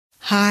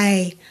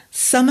Hi.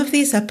 Some of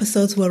these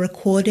episodes were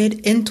recorded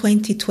in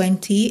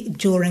 2020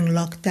 during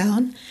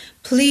lockdown.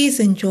 Please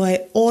enjoy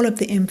all of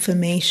the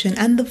information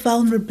and the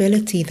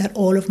vulnerability that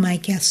all of my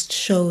guests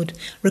showed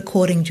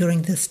recording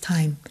during this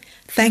time.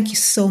 Thank you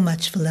so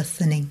much for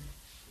listening.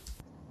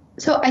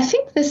 So I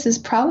think this is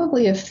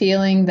probably a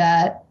feeling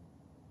that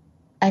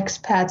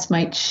expats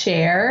might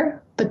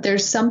share, but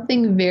there's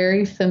something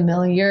very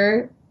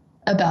familiar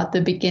about the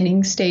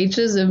beginning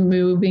stages of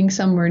moving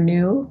somewhere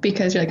new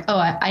because you're like, oh,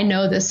 I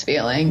know this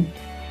feeling.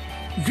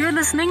 You're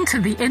listening to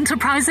The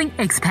Enterprising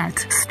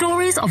Expat,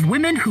 stories of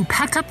women who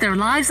packed up their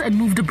lives and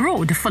moved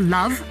abroad for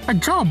love, a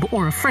job,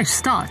 or a fresh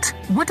start.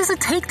 What does it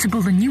take to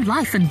build a new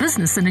life and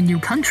business in a new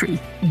country?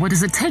 What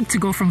does it take to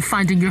go from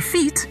finding your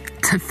feet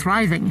to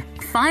thriving?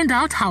 Find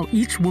out how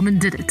each woman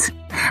did it.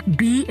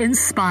 Be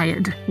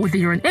inspired, whether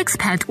you're an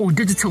expat or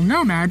digital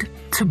nomad,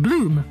 to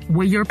bloom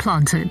where you're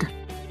planted.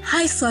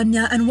 Hi,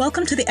 Sonia, and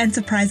welcome to The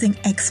Enterprising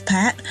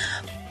Expat.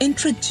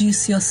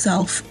 Introduce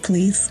yourself,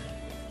 please.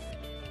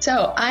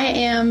 So I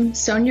am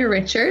Sonia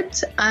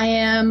Richards. I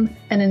am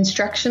an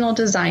instructional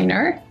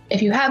designer.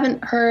 If you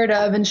haven't heard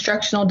of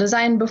instructional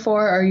design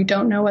before or you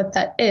don't know what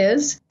that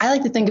is, I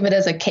like to think of it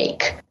as a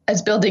cake,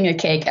 as building a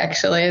cake,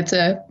 actually. It's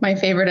my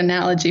favorite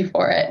analogy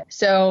for it.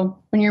 So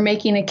when you're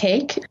making a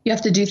cake, you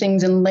have to do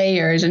things in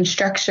layers and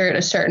structure it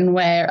a certain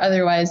way, or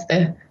otherwise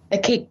the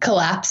cake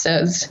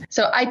collapses.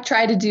 So I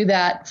try to do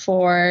that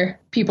for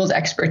people's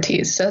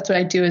expertise. So that's what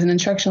I do as an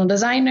instructional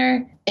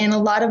designer. And a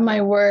lot of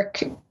my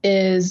work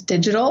is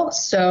digital.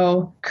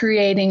 So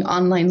creating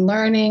online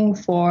learning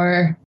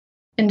for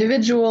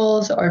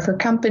individuals or for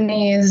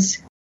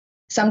companies.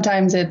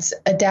 Sometimes it's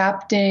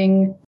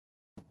adapting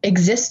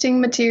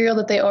existing material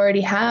that they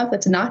already have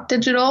that's not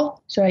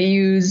digital. So I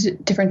use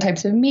different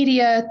types of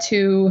media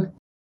to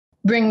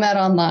bring that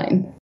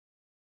online.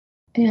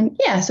 And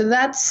yeah, so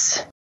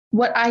that's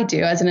what I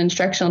do as an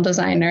instructional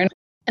designer.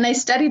 And I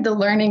studied the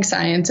learning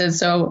sciences.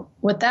 So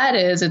what that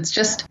is, it's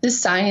just the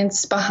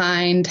science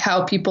behind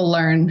how people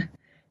learn.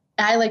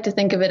 I like to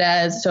think of it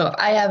as, so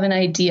I have an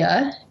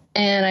idea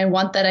and I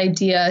want that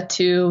idea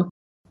to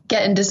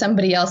get into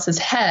somebody else's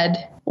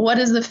head. What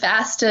is the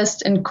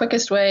fastest and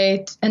quickest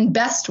way and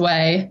best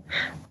way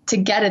to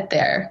get it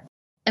there?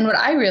 And what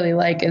I really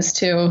like is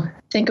to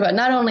think about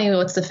not only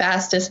what's the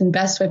fastest and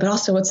best way, but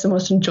also what's the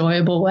most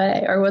enjoyable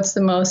way, or what's the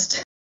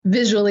most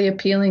visually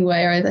appealing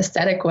way or the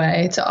aesthetic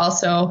way to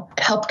also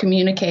help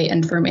communicate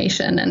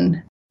information.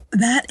 And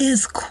that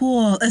is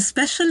cool,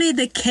 especially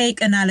the cake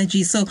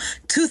analogy. So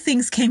two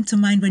things came to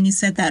mind when you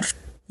said that.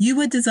 You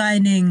were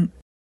designing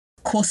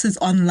courses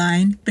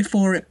online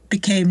before it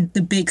became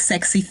the big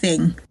sexy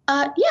thing.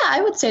 Yeah, I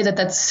would say that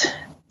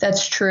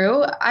that's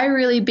true. I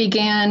really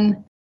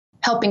began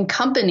helping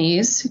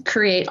companies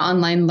create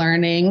online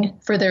learning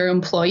for their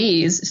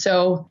employees.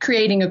 So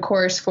creating a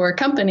course for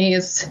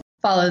companies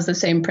follows the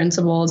same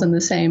principles and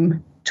the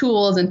same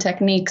tools and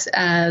techniques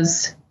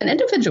as an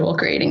individual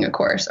creating a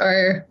course,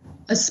 or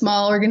a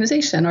small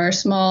organization or a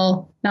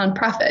small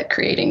nonprofit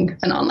creating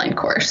an online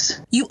course.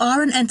 You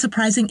are an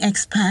enterprising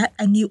expat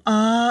and you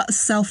are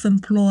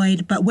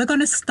self-employed, but we're going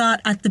to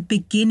start at the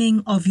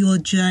beginning of your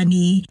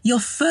journey. Your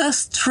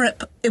first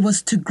trip, it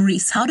was to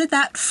Greece. How did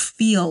that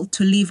feel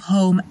to leave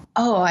home?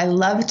 Oh, I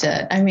loved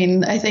it. I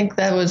mean, I think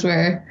that was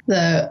where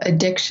the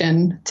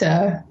addiction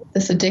to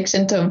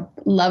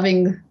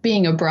loving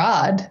being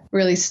abroad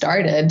really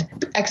started.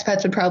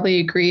 Expats would probably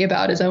agree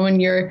about is that when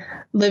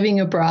you're living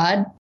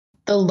abroad,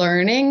 the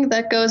learning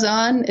that goes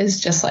on is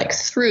just like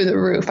through the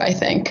roof, I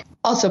think.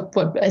 Also,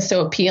 what is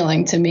so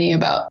appealing to me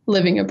about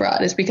living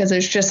abroad is because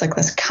there's just like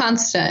this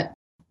constant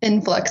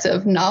influx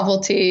of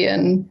novelty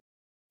and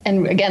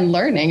again,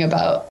 learning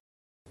about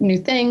new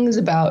things,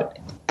 about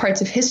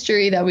parts of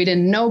history that we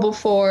didn't know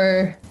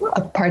before,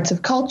 parts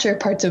of culture,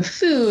 parts of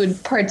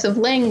food, parts of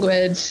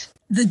language.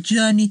 The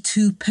journey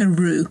to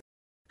Peru.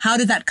 How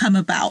did that come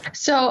about?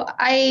 So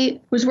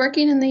I was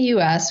working in the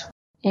U.S.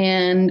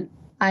 and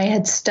I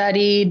had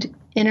studied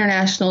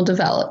international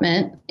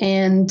development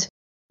and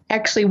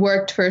actually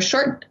worked for a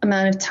short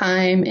amount of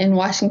time in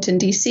Washington,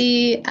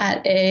 D.C.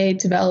 at a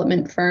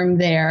development firm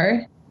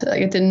there.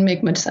 It didn't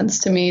make much sense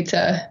to me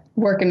to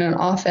work in an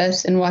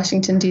office in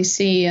Washington,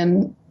 D.C.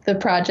 and the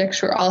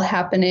projects were all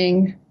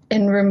happening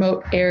in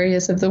remote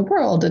areas of the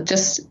world. It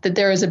just that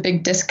there was a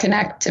big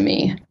disconnect to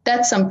me.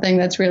 That's something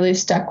that's really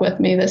stuck with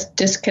me, this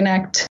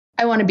disconnect.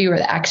 I want to be where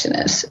the action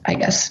is. I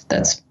guess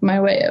that's my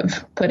way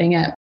of putting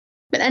it.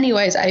 But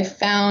anyways, I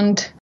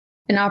found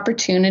an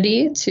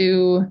opportunity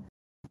to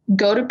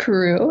go to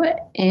Peru,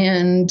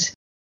 and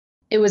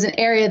it was an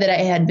area that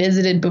I had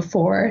visited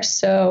before.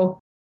 So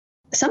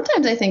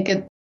sometimes I think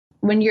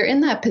when you're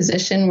in that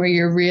position where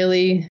you're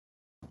really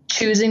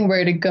choosing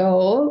where to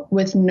go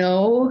with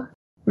no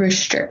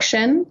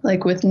restriction,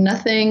 like with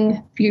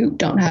nothing, you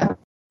don't have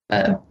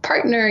a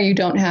partner, you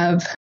don't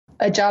have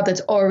a job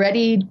that's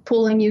already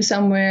pulling you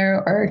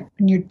somewhere, or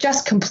you're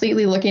just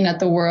completely looking at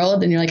the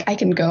world and you're like, I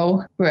can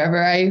go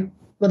wherever I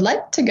would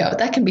like to go.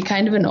 That can be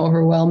kind of an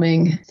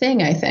overwhelming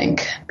thing, I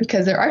think,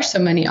 because there are so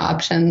many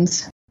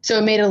options. So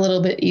it made it a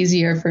little bit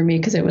easier for me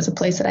because it was a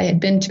place that I had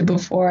been to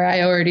before.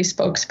 I already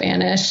spoke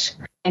Spanish.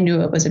 I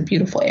knew it was a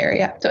beautiful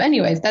area. So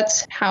anyways,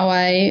 that's how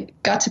I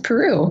got to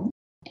Peru.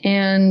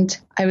 And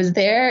I was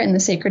there in the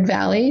Sacred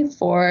Valley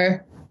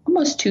for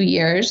almost 2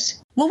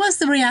 years. What was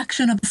the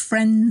reaction of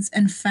friends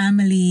and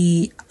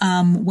family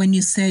when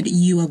you said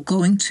you were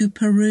going to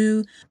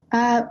Peru?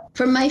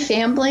 From my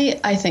family,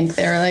 I think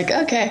they were like,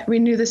 okay, we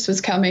knew this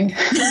was coming.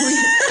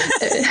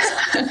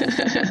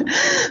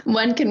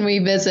 When can we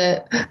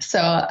visit? So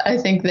I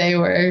think they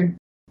were.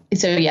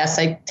 So yes,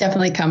 I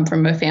definitely come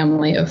from a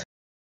family of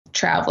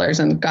travelers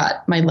and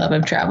got my love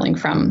of traveling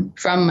from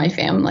my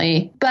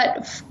family.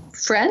 But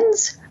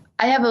friends,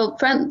 I have a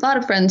lot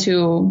of friends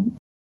who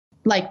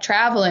like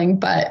traveling,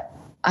 but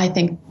I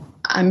think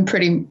I'm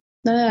pretty.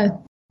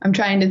 I'm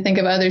trying to think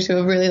of others who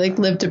have really like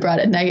lived abroad,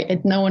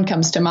 and no one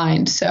comes to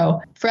mind. So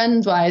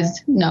friends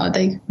wise, no,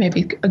 they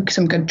maybe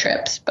some good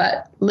trips,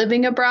 but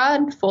living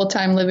abroad,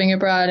 full-time living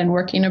abroad and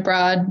working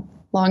abroad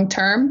long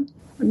term,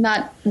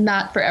 not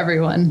for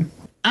everyone.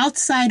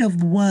 Outside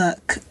of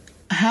work,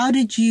 how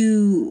did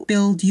you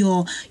build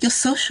your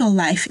social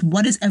life?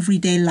 What is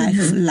everyday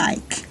life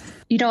like?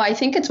 You know, I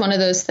think it's one of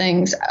those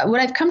things.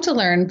 What I've come to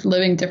learn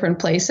living different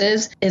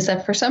places is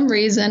that for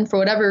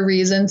whatever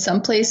reason,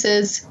 some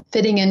places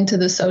fitting into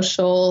the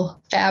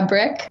social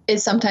fabric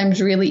is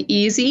sometimes really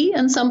easy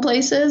in some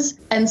places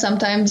and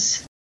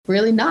sometimes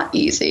really not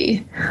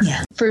easy.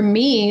 Yeah. For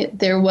me,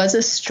 there was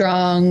a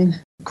strong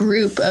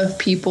group of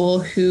people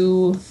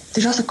who,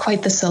 there's also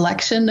quite the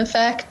selection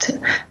effect,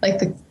 like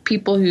the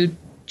people who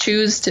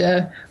choose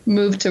to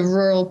move to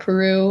rural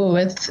Peru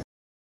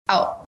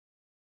without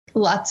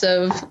lots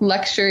of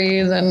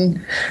luxuries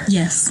and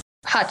yes,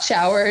 hot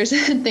showers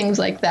and things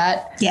like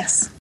that.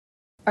 Yes.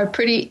 Are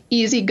pretty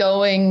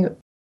easygoing,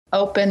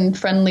 open,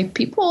 friendly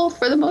people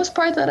for the most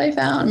part that I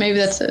found. Maybe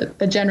that's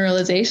a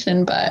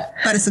generalization, but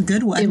it's a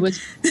good one. It was,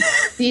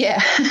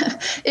 yeah,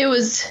 it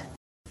was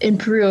in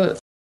Peru.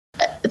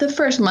 The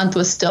first month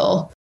was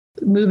still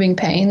moving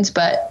pains,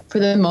 but for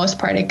the most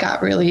part, it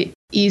got really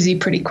easy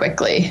pretty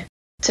quickly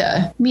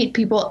to meet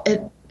people.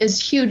 It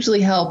is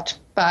hugely helped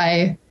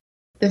by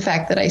the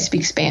fact that I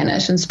speak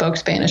Spanish and spoke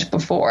Spanish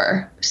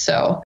before.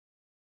 So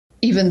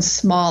even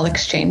small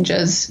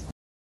exchanges,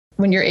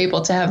 when you're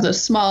able to have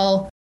those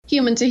small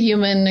human to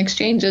human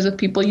exchanges with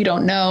people you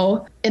don't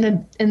know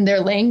in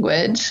their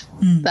language,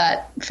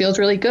 that feels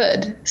really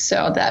good.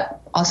 So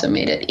that also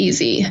made it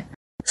easy.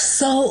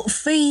 So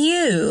for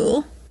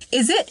you,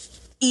 is it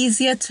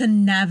easier to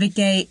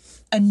navigate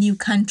a new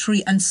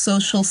country and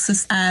social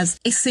system as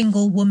a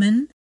single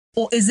woman?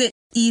 Or is it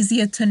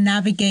easier to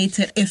navigate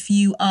it if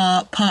you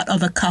are part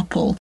of a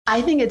couple?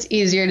 I think it's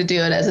easier to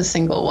do it as a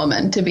single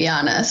woman, to be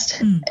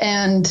honest,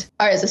 or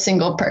as a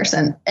single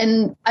person.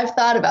 And I've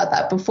thought about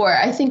that before.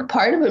 I think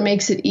part of what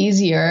makes it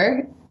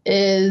easier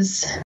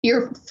is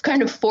you're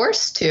kind of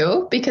forced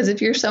to, because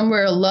if you're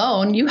somewhere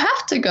alone, you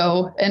have to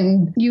go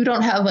and you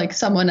don't have like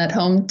someone at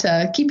home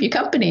to keep you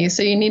company.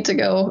 So you need to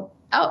go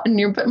out and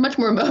you're much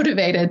more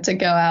motivated to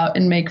go out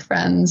and make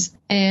friends.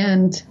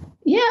 And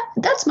yeah,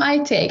 that's my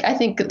take. I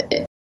think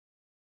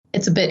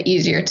it's a bit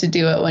easier to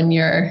do it when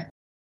you're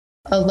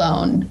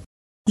alone.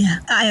 Yeah,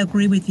 I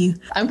agree with you.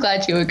 I'm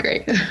glad you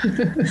agree.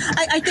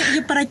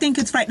 I think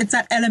it's right. It's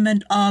that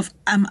element of,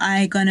 am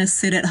I going to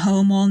sit at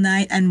home all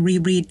night and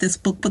reread this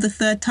book for the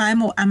third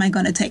time? Or am I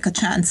going to take a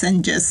chance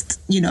and just,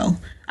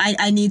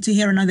 I need to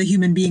hear another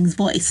human being's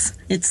voice.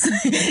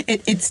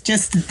 It's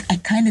just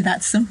kind of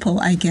that simple,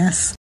 I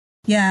guess.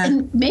 Yeah.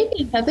 And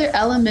maybe another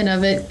element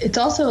of it, it's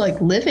also like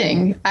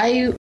living.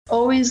 I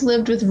always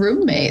lived with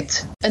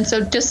roommates. And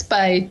so just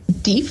by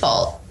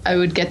default, I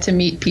would get to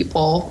meet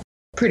people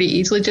pretty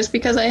easily just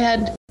because I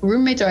had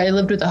roommates, or I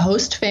lived with a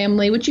host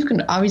family, which you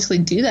can obviously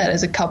do that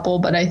as a couple.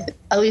 But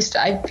at least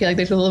I feel like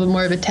there's a little bit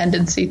more of a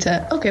tendency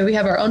to, okay, we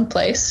have our own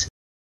place.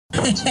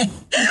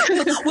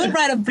 We'll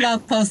write a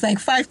blog post like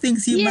 5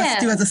 things you must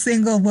do as a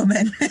single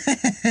woman.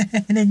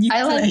 And then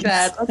I like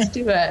that. Let's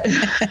do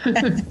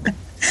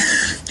it.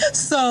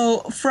 So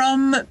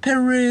from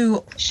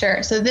Peru.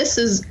 Sure. So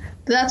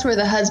that's where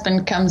the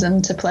husband comes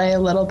into play a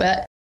little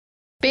bit.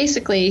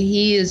 Basically,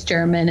 he is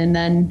German and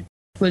then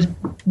was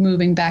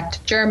moving back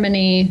to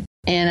Germany.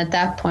 And at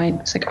that point,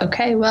 it's like,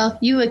 okay, well,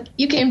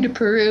 you came to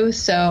Peru,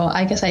 so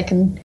I guess I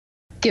can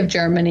give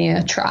Germany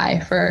a try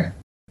for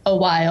a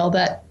while.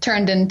 That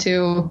turned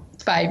into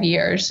 5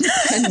 years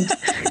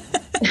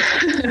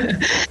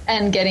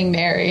and getting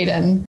married.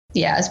 And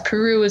yeah, as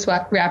Peru was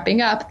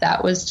wrapping up,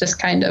 that was just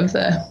kind of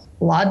the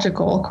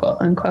logical, quote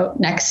unquote,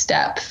 next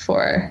step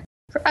for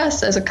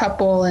us as a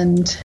couple.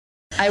 And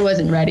I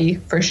wasn't ready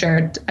for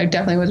sure. I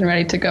definitely wasn't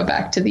ready to go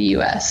back to the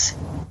US.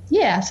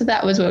 Yeah, so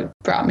that was what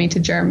brought me to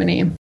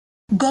Germany.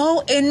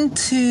 Go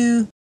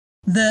into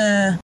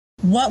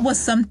what was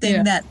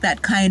something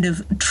that kind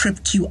of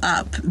tripped you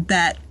up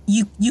that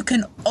you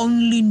can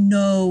only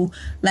know,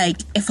 like,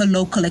 if a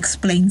local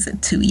explains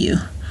it to you?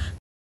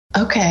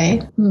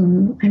 Okay,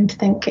 I'm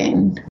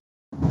thinking.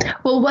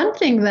 Well, one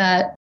thing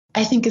that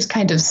I think is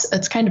kind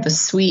of a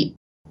sweet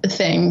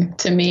thing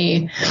to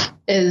me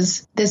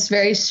is this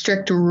very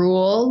strict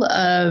rule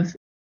of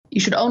you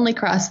should only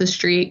cross the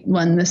street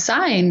when the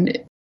sign,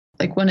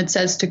 like when it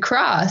says to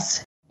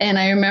cross. And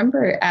I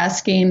remember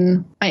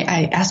asking,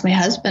 I asked my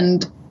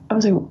husband, I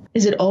was like,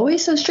 is it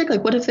always so strict?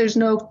 Like, what if there's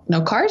no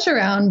cars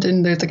around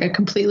and there's like a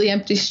completely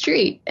empty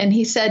street? And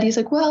he's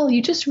like, well,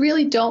 you just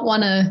really don't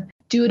want to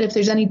do it if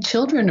there's any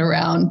children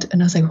around.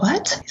 And I was like,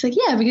 what? He's like,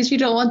 yeah, because you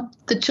don't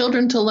want the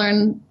children to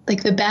learn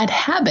like the bad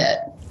habit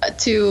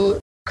to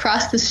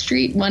cross the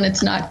street when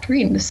it's not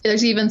green.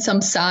 There's even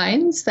some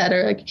signs that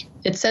are like,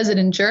 it says it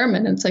in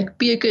German. And it's like,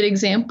 be a good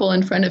example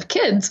in front of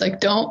kids. Like,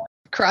 don't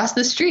cross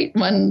the street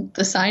when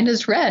the sign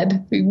is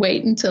red. We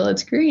wait until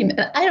it's green.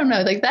 And I don't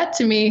know, like that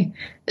to me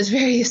is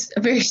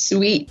a very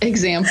sweet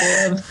example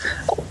of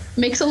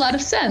makes a lot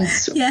of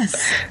sense.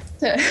 Yes.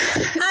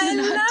 I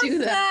love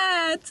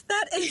that.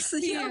 That is,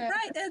 you're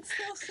right. It's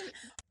so sweet.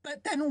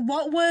 But then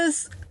what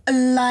was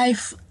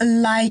life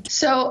like?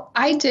 So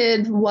I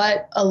did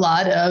what a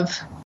lot of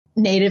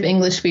native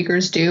English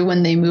speakers do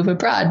when they move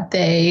abroad.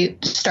 They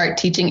start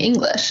teaching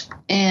English.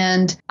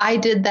 And I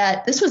did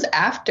that. This was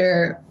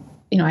after,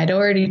 I'd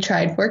already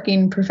tried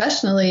working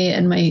professionally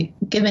in my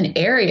given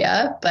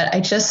area, but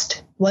I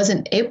just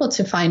wasn't able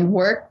to find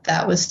work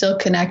that was still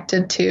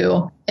connected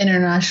to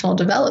international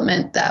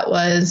development that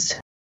was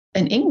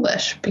in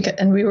English.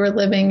 And we were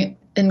living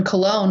in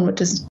Cologne,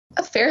 which is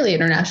a fairly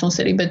international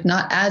city, but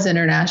not as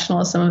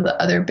international as some of the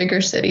other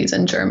bigger cities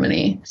in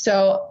Germany.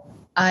 So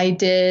I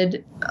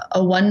did a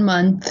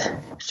 1-month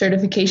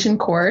certification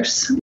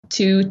course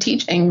to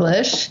teach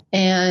English.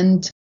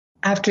 And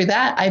after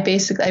that,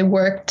 I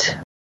worked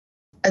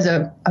as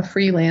a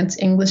freelance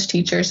English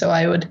teacher. So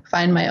I would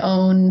find my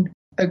own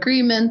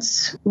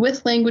agreements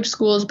with language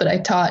schools, but I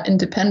taught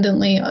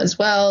independently as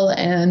well.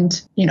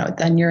 And,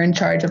 then you're in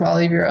charge of all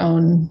of your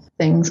own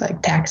things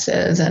like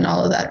taxes and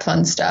all of that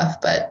fun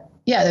stuff. But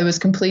yeah, it was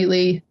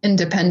completely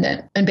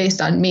independent and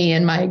based on me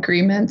and my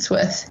agreements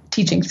with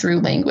teaching through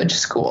language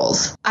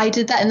schools. I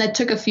did that, and that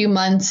took a few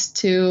months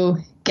to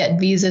get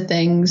visa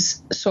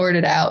things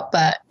sorted out.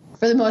 But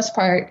for the most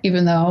part,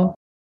 even though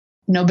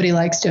nobody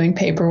likes doing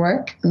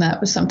paperwork, and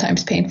that was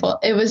sometimes painful,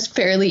 it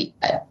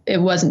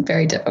wasn't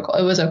very difficult.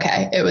 It was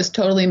okay. It was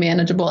totally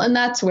manageable. And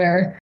that's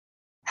where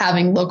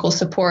having local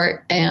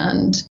support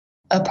and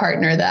a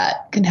partner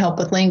that can help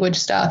with language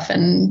stuff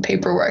and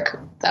paperwork,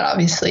 that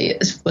obviously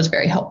was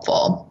very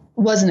helpful.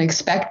 Wasn't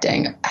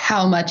expecting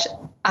how much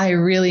I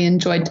really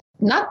enjoyed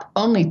not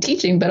only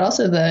teaching, but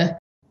also the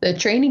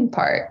training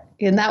part.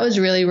 And that was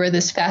really where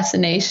this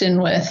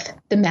fascination with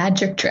the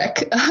magic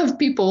trick of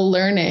people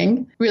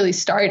learning really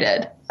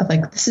started. Of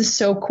like, this is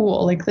so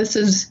cool. Like, this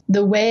is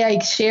the way I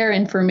share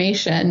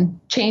information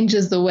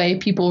changes the way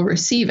people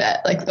receive it.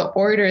 Like, the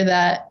order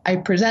that I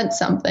present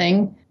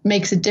something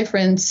makes a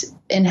difference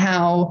in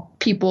how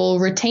people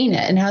retain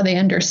it and how they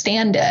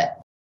understand it.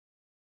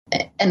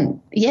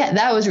 And yeah,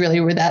 that was really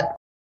where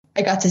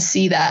I got to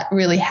see that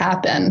really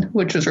happen,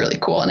 which was really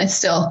cool. And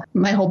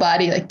my whole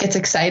body like gets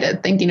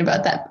excited thinking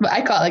about that. But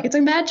I call it like, it's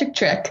a magic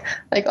trick.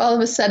 Like, all of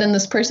a sudden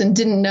this person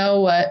didn't know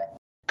what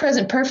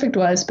present perfect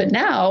was, but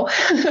now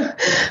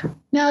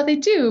they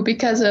do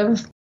because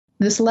of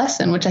this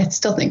lesson, which I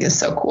still think is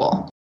so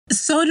cool.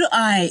 So do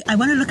I. I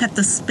want to look at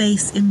the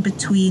space in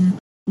between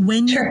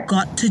when you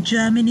got to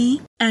Germany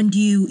and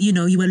you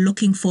were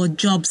looking for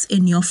jobs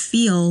in your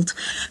field.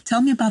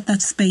 Tell me about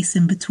that space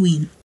in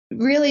between.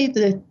 Really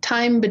the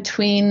time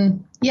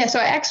between,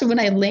 so when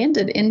I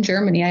landed in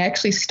Germany, I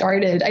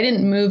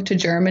didn't move to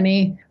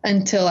Germany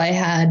until I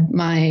had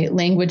my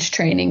language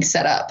training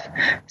set up.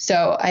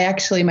 So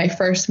my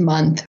first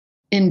month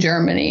in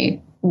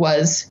Germany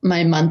was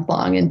my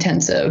month-long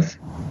intensive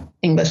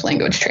English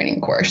language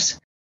training course.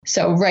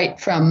 So right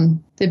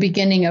from the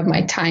beginning of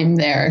my time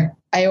there,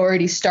 I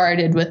already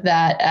started with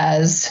that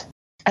as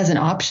an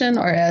option,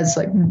 or as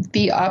like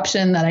the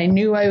option that I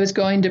knew I was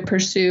going to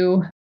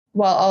pursue.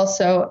 While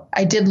also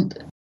I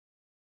did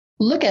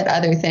look at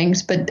other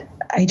things, but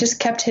I just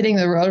kept hitting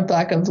the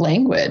roadblock of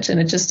language, and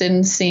it just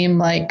didn't seem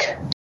like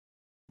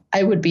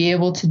I would be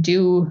able to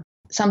do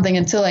something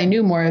until I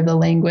knew more of the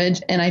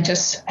language. And I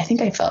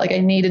think I felt like I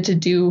needed to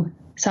do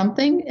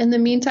something in the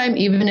meantime,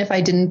 even if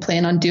I didn't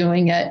plan on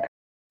doing it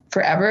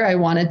forever. I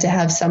wanted to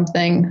have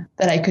something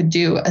that I could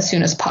do as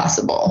soon as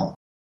possible.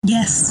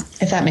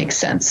 Yes. If that makes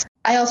sense.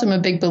 I also am a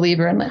big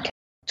believer in like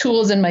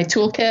tools in my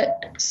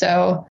toolkit.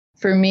 So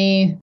for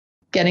me,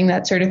 getting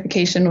that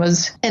certification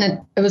was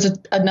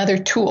another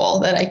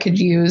tool that I could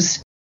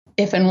use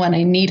if and when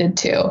I needed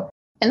to.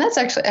 And that's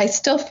actually, I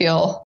still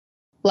feel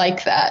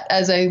like that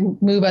as I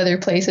move other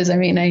places. I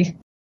mean, I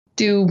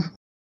do,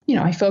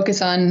 I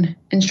focus on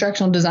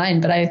instructional design,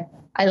 but I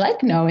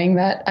like knowing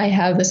that I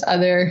have this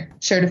other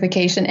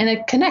certification, and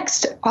it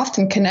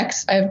often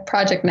connects. I have a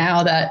project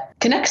now that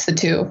connects the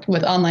two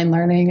with online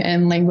learning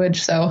and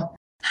language. So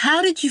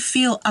how did you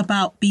feel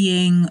about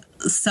being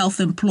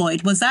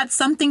self-employed? Was that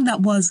something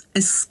that was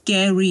a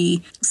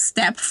scary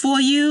step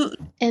for you?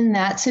 In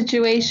that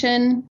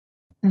situation,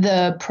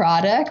 the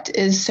product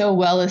is so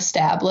well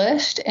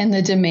established and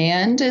the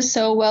demand is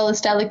so well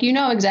established. Like, you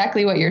know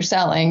exactly what you're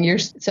selling.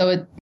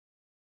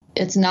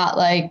 It's not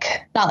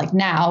like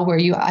now where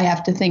I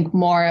have to think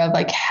more of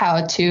like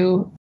how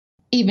to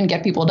even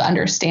get people to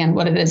understand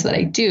what it is that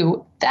I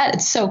do. That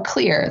it's so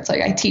clear. It's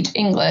like I teach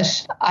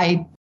English.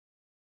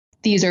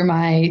 These are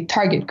my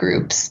target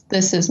groups.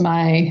 This is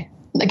my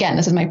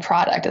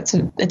product.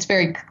 It's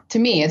very, to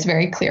me, it's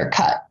very clear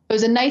cut. It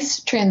was a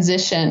nice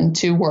transition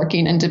to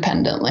working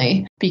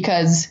independently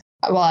because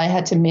while I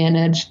had to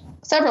manage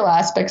several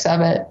aspects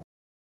of it,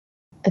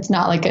 it's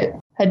not like it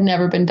had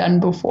never been done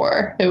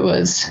before. There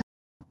was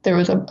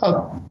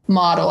a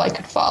model I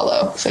could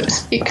follow, so to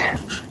speak.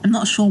 I'm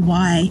not sure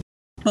why,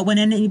 but when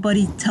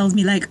anybody tells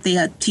me like they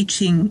are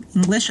teaching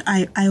English,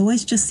 I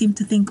always just seem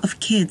to think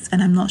of kids,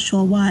 and I'm not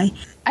sure why.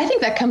 I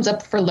think that comes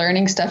up for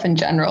learning stuff in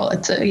general.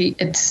 We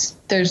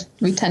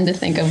tend to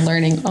think of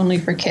learning only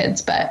for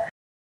kids, but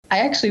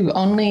I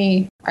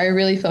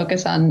really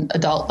focus on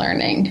adult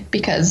learning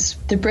because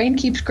the brain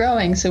keeps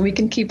growing, so we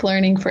can keep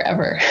learning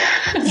forever.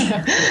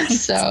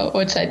 So,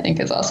 which I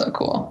think is also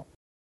cool.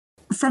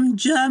 From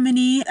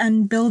Germany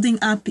and building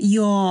up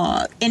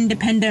your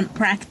independent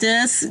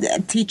practice,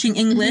 teaching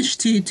English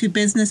to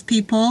business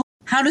people,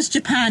 how does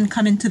Japan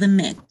come into the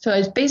mix? So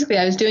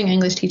I was doing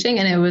English teaching,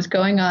 and it was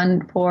going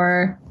on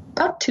for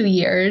about 2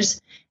 years.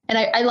 And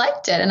I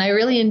liked it and I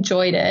really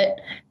enjoyed it.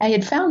 I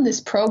had found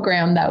this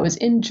program that was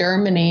in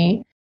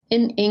Germany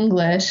in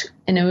English,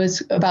 and it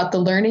was about the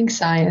learning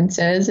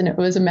sciences, and it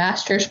was a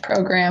master's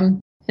program,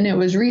 and it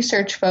was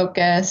research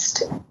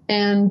focused.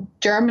 And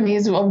Germany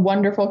is a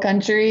wonderful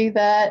country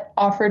that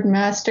offered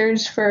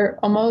masters for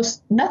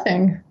almost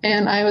nothing.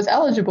 And I was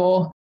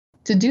eligible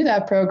to do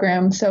that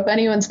program. So if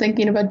anyone's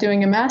thinking about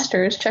doing a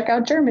master's, check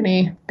out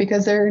Germany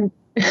because they're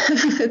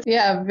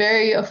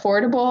very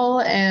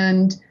affordable.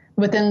 And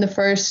within the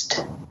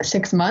first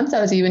 6 months,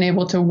 I was even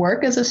able to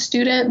work as a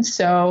student.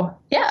 So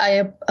yeah,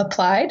 I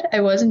applied. I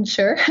wasn't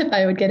sure if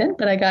I would get in,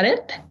 but I got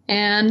it.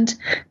 And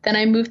then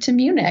I moved to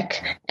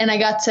Munich, and I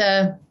got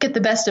to get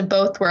the best of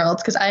both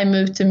worlds because I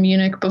moved to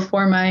Munich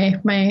before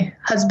my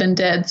husband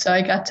did. So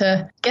I got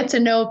to get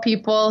to know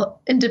people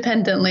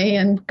independently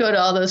and go to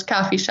all those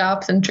coffee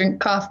shops and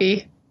drink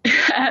coffee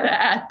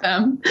at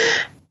them.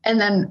 And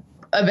then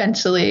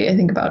eventually, I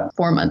think about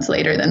 4 months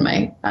later, then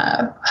my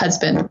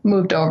husband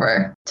moved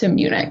over to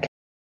Munich.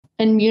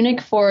 In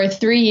Munich for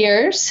 3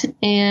 years,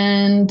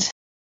 and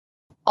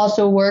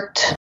also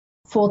worked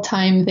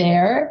full-time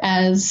there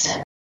as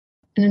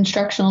an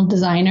instructional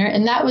designer.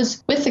 And that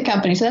was with the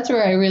company. So that's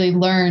where I really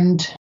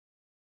learned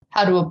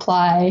how to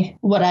apply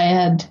what I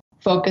had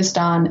focused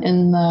on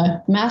in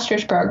the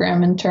master's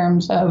program in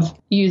terms of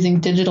using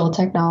digital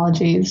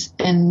technologies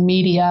and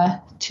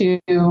media to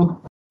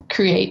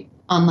create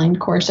online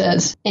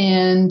courses.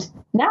 And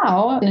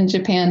now in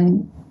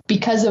Japan,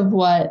 because of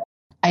what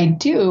I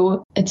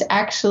do, it's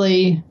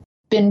actually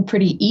been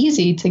pretty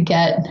easy to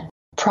get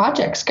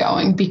projects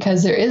going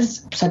because there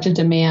is such a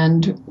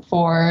demand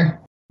for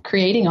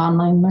creating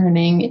online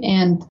learning.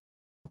 And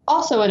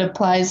also it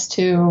applies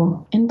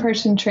to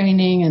in-person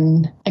training.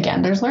 And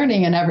again, there's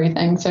learning in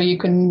everything. So you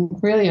can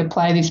really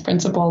apply these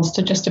principles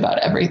to just about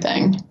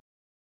everything.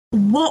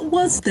 What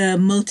was the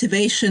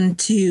motivation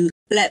to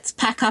let's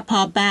pack up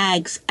our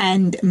bags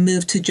and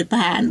move to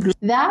Japan?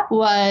 That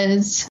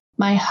was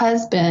my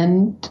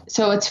husband.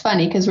 So it's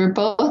funny because we're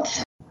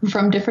both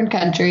from different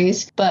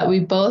countries, but we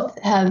both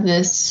have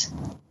this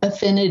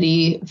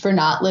affinity for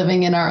not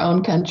living in our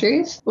own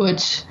countries,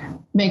 which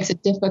makes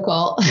it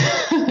difficult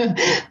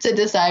to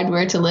decide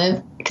where to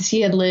live because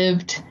he had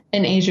lived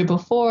in Asia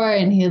before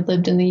and he had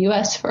lived in the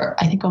US for,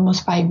 I think,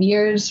 almost 5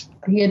 years.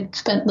 He had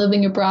spent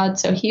living abroad.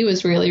 So he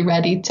was really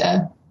ready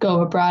to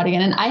go abroad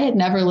again. And I had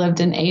never lived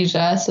in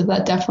Asia. So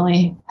that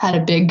definitely had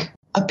a big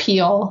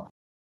appeal.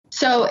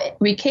 So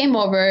we came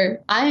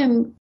over. I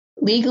am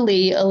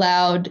legally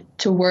allowed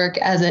to work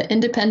as an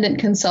independent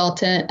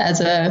consultant,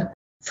 as a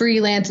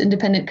freelance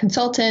independent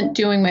consultant,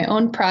 doing my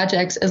own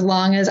projects, as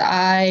long as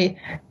I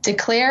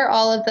declare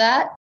all of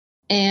that.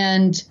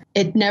 And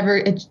it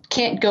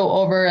can't go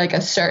over like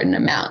a certain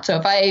amount.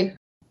 So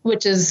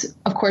which is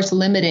of course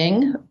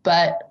limiting,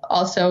 but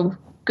also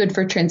good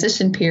for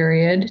transition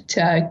period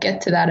to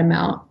get to that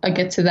amount,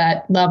 get to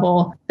that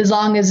level, as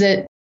long as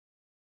it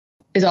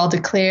is all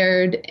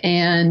declared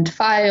and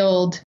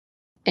filed.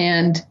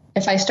 And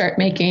if I start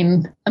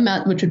making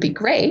amount, which would be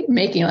great,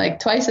 making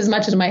like twice as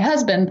much as my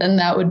husband, then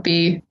that would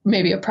be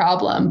maybe a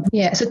problem.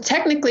 Yeah. So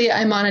technically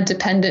I'm on a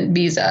dependent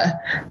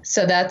visa.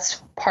 So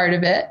that's part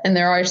of it. And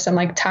there are some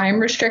like time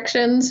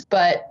restrictions,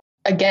 but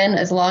again,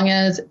 as long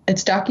as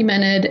it's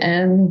documented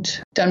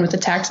and done with the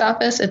tax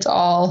office, it's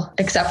all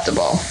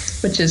acceptable,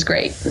 which is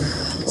great.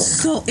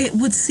 So it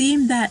would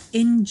seem that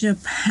in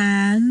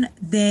Japan,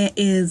 there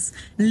is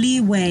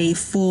leeway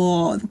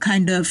for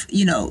kind of,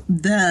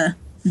 the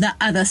the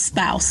other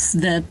spouse,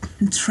 the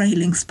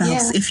trailing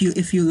spouse, if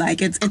you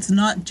like. It's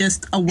not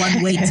just a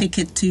one-way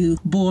ticket to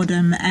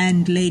boredom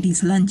and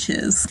ladies'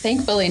 lunches.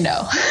 Thankfully,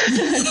 no.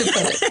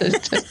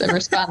 Just to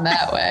respond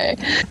that way,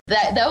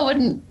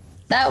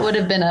 that would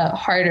have been a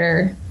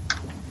harder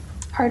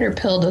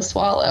pill to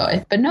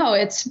swallow. But no,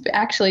 it's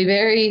actually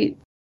very.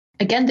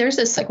 Again, there's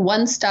this like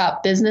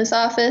one-stop business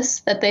office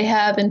that they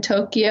have in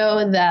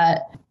Tokyo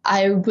that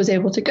I was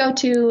able to go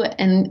to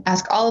and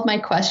ask all of my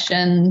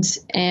questions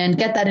and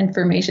get that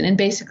information and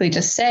basically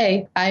just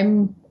say,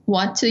 I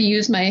want to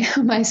use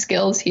my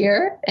skills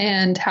here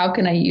and how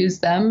can I use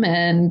them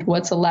and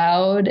what's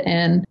allowed.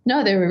 And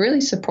no, they were really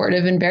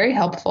supportive and very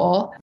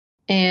helpful.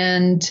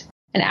 And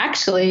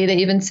actually they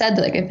even said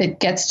that like if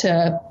it gets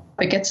to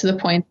the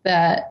point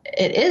that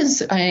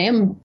I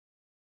am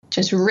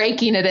just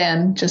raking it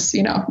in, just,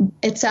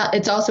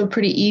 it's also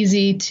pretty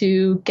easy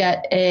to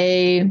get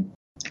a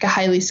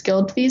highly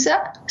skilled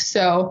visa.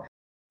 So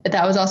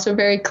that was also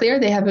very clear.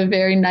 They have a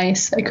very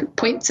nice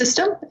point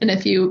system. And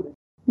if you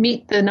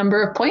meet the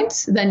number of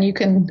points, then you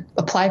can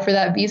apply for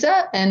that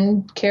visa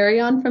and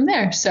carry on from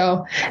there.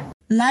 So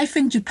life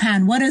in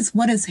Japan, what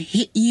has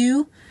hit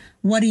you?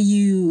 What do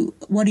you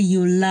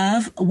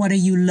love? What are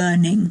you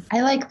learning?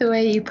 I like the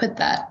way you put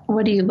that.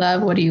 What do you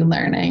love? What are you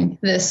learning?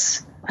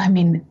 There's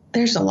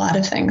a lot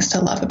of things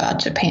to love about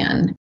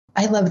Japan.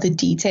 I love the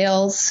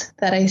details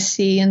that I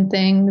see in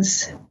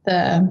things,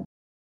 whether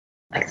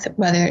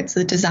it's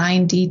the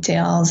design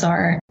details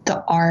or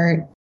the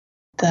art,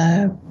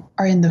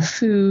 or in the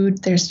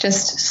food. There's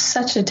just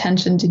such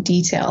attention to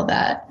detail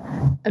that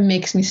it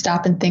makes me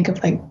stop and think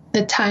of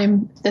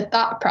the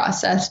thought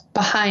process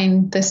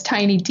behind this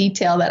tiny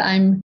detail that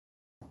I'm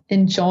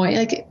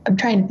enjoying. I'm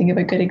trying to think of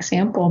a good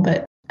example,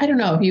 but I don't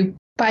know if you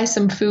buy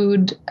some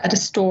food at a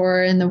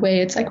store and the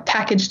way it's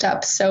packaged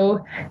up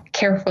so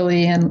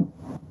carefully and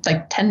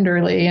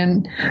tenderly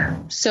and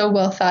so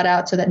well thought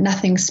out so that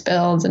nothing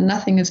spills and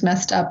nothing is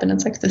messed up. And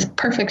it's this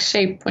perfect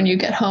shape when you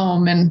get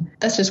home. And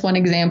that's just one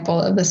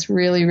example of this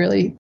really,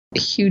 really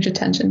huge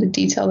attention to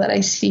detail that I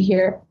see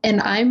here.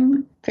 And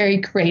I'm very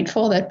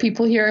grateful that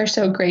people here are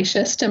so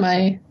gracious to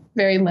my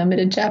very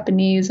limited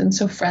Japanese and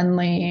so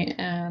friendly.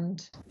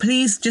 And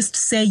please just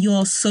say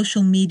your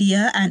social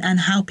media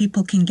and how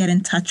people can get in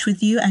touch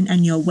with you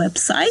and your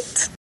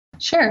website.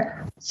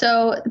 Sure.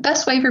 So the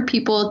best way for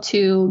people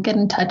to get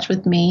in touch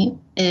with me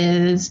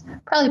is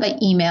probably by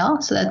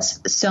email. So that's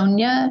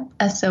Sonya,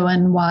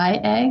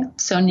 Sonya.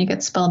 Sonya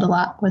gets spelled a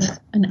lot with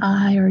an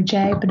I or a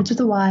J, but it's with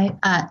a Y,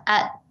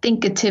 at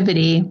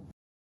Thinkitivity.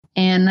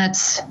 And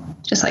that's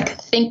just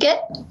think it,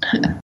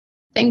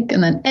 think,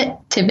 and then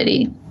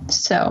itivity.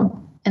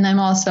 So, and I'm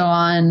also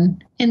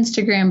on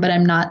Instagram, but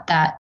I'm not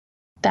that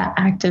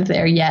active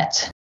there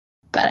yet.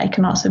 But I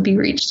can also be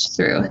reached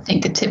through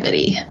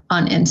Thinkitivity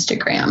on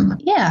Instagram.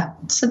 Yeah,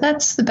 so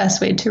that's the best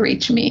way to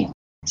reach me.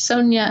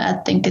 Sonya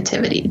at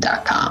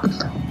Thinkitivity.com.